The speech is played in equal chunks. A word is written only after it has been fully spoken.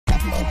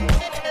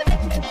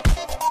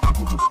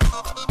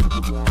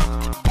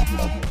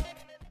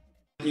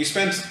You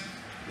spent,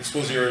 I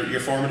suppose, your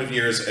formative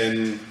years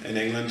in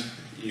England.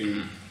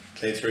 You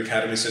played through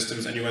academy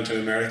systems and you went to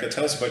America.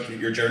 Tell us about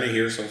your journey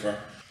here so far.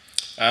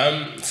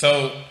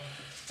 So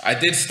I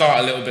did start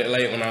a little bit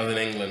late when I was in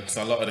England.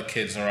 So a lot of the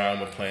kids around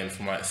were playing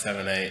from like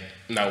 7, 8.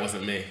 And that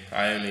wasn't me.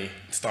 I only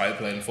started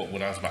playing football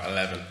when I was about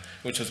 11,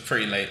 which was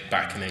pretty late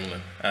back in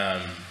England.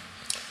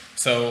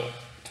 So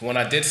when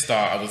I did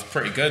start, I was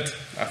pretty good.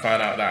 I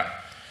found out that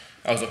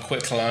I was a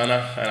quick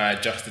learner and I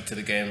adjusted to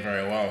the game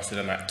very well. So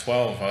then at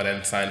 12, I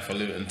then signed for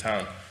Luton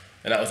Town.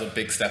 And that was a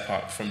big step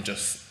up from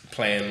just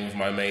playing with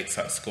my mates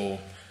at school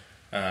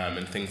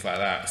and things like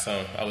that.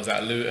 So I was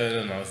at Luton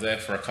and I was there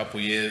for a couple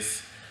of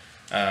years.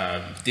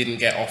 Didn't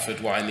get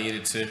offered what I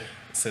needed to.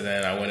 So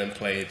then I went and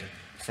played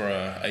for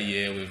a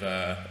year with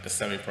a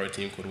semi-pro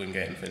team called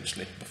Wingate and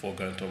Finchley before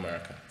going to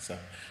America. So.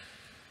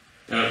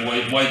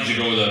 Why did you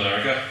go to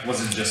America?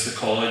 Was it just the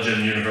college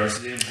and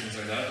university and things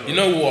like that? Or? You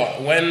know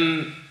what?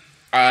 When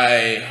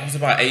I was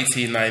about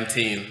 18,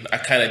 19, I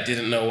kind of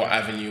didn't know what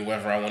avenue,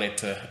 whether I wanted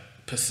to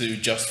pursue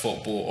just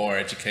football or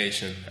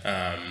education.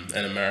 And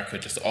America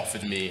just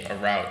offered me a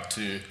route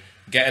to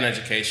get an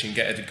education,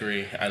 get a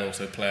degree, and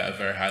also play at a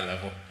very high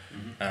level.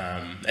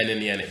 And in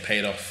the end, it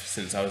paid off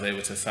since I was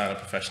able to sign a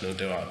professional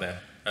deal out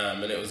there.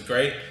 And it was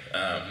great.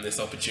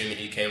 This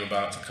opportunity came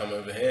about to come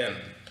over here. And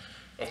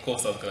of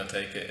course, I was going to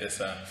take it.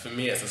 For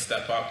me, it's a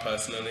step up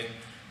personally.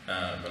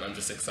 And I'm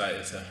just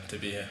excited to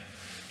be here.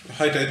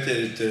 How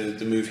did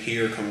the move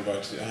here come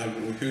about?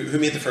 Who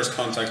made the first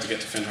contact to get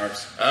to Finn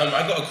Harps?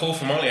 I got a call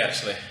from Ollie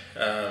actually,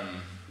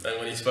 and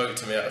when he spoke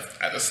to me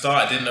at the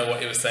start, I didn't know what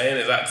he was saying.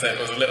 His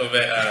accent was a little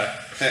bit,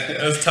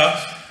 it was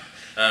tough,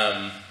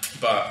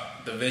 but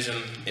the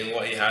vision in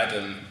what he had,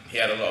 and he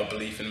had a lot of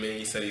belief in me.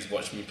 He said he's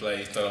watched me play,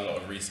 he's done a lot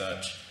of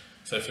research,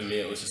 so for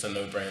me it was just a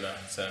no-brainer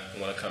to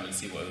want to come and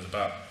see what it was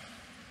about.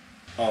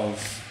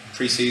 Of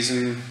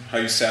pre-season, how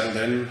you settled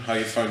in, how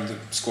you found the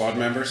squad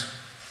members?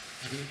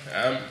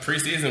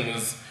 Pre-season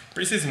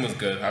was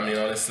good. I mean,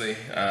 honestly,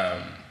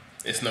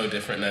 it's no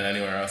different than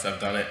anywhere else I've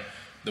done it.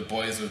 The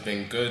boys have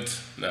been good.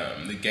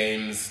 The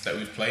games that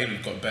we've played,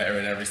 we've got better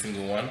in every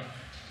single one.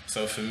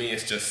 So for me,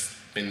 it's just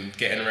been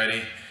getting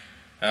ready.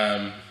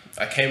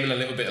 I came in a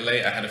little bit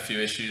late. I had a few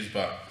issues,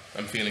 but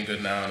I'm feeling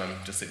good now, and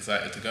I'm just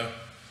excited to go.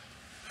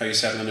 How are you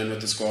settling in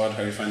with the squad?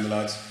 How you find the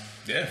lads?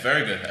 Yeah,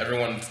 very good.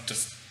 Everyone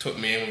just took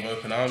me in with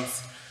open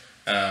arms.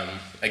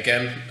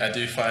 Again, I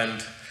do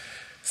find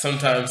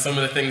sometimes some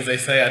of the things they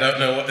say, I don't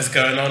know what is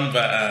going on,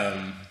 but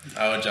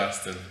I'll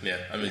adjust, and yeah,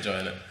 I'm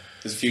enjoying it.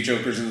 There's a few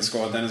jokers in the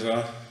squad then as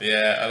well?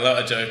 Yeah, a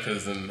lot of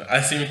jokers, and I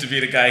seem to be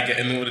the guy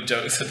getting all the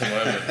jokes at the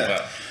moment,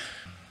 but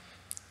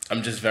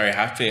I'm just very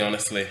happy,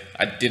 honestly.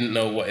 I didn't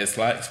know what it's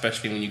like,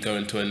 especially when you go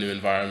into a new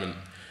environment.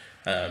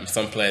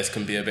 Some players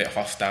can be a bit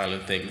hostile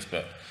and things,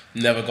 but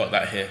never got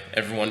that here.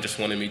 Everyone just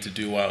wanted me to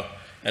do well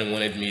and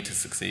wanted me to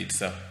succeed,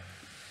 so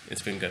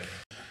it's been good.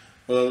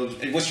 Well,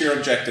 what's your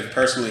objective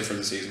personally for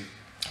the season?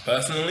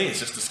 Personally, it's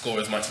just to score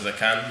as much as I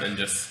can and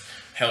just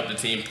help the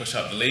team push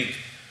up the league.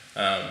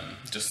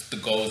 Just the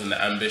goals and the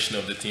ambition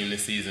of the team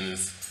this season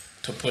is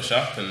to push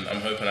up, and I'm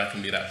hoping I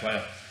can be that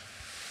player.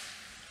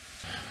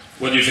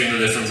 What do you think the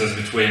difference is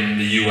between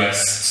the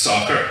US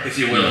soccer, if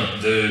you will,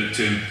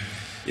 to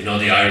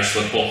the Irish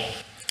football?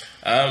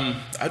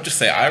 I'd just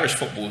say Irish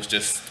football is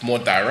just more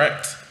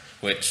direct,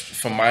 which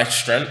for my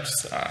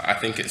strengths, I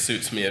think it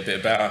suits me a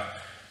bit better.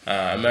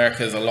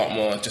 America is a lot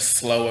more just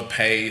slower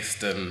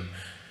paced, and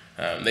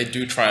they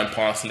do try and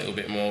pass a little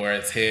bit more,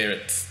 whereas here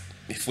it's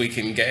if we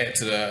can get it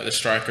to the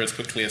striker as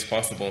quickly as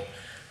possible.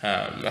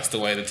 That's the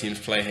way the teams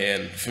play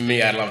here, and for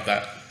me, I love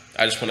that.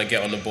 I just want to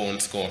get on the ball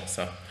and score,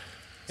 so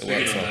it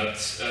works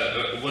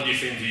well. What do you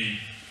think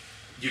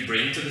you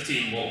bring to the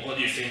team? What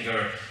do you think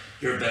are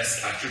your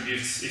best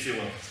attributes, if you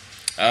will?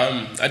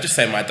 I just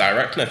say my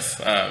directness.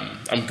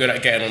 I'm good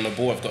at getting on the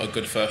ball. I've got a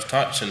good first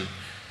touch, and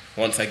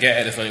once I get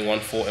it, there's only one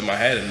thought in my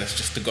head, and it's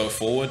just to go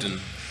forward. And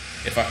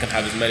if I can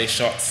have as many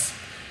shots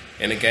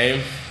in a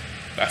game,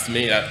 that's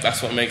me.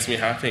 That's what makes me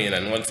happy. And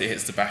then once it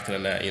hits the back of the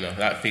net,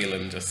 that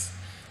feeling just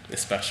is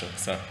special.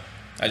 So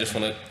I just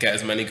want to get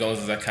as many goals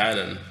as I can,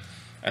 and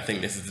I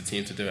think this is the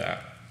team to do it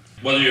at.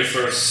 What are your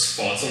first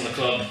thoughts on the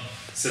club?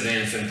 Sitting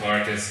in Finn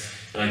Park, as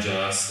Nigel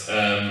asked.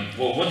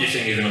 What do you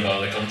think even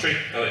about the country?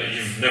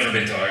 You've never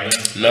been to Ireland?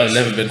 No,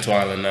 never been to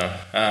Ireland, no.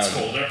 It's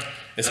colder?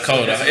 It's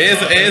colder.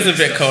 It is a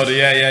bit colder,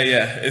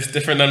 yeah. It's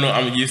different than what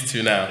I'm used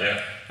to now.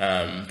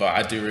 Yeah. But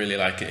I do really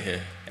like it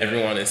here.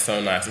 Everyone is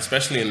so nice,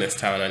 especially in this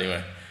town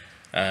anyway.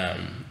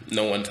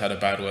 No one's had a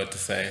bad word to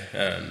say.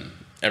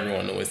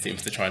 Everyone always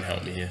seems to try and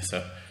help me here,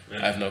 so I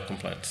have no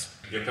complaints.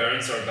 Your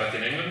parents are back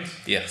in England?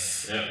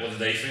 Yes. Yeah. What do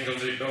they think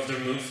of their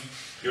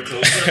move? You're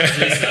closer, at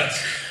least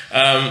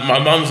that. My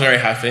mum's very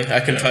happy, I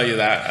can tell you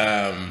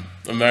that.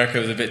 America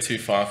was a bit too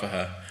far for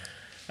her,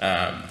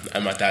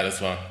 and my dad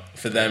as well.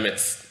 For them,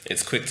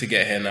 it's quick to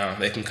get here now.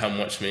 They can come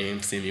watch me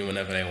and see me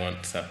whenever they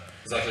want, so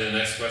exactly the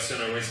next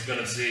question. Are we going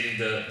to see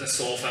the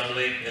Saul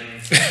family in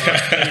Finn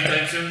Park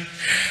anytime soon?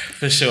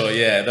 For sure,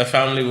 yeah. The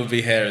family will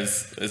be here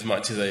as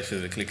much as they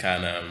physically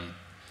can.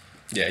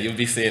 Yeah, you'll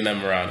be seeing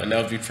them around, and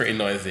they'll be pretty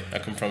noisy. I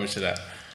can promise you that.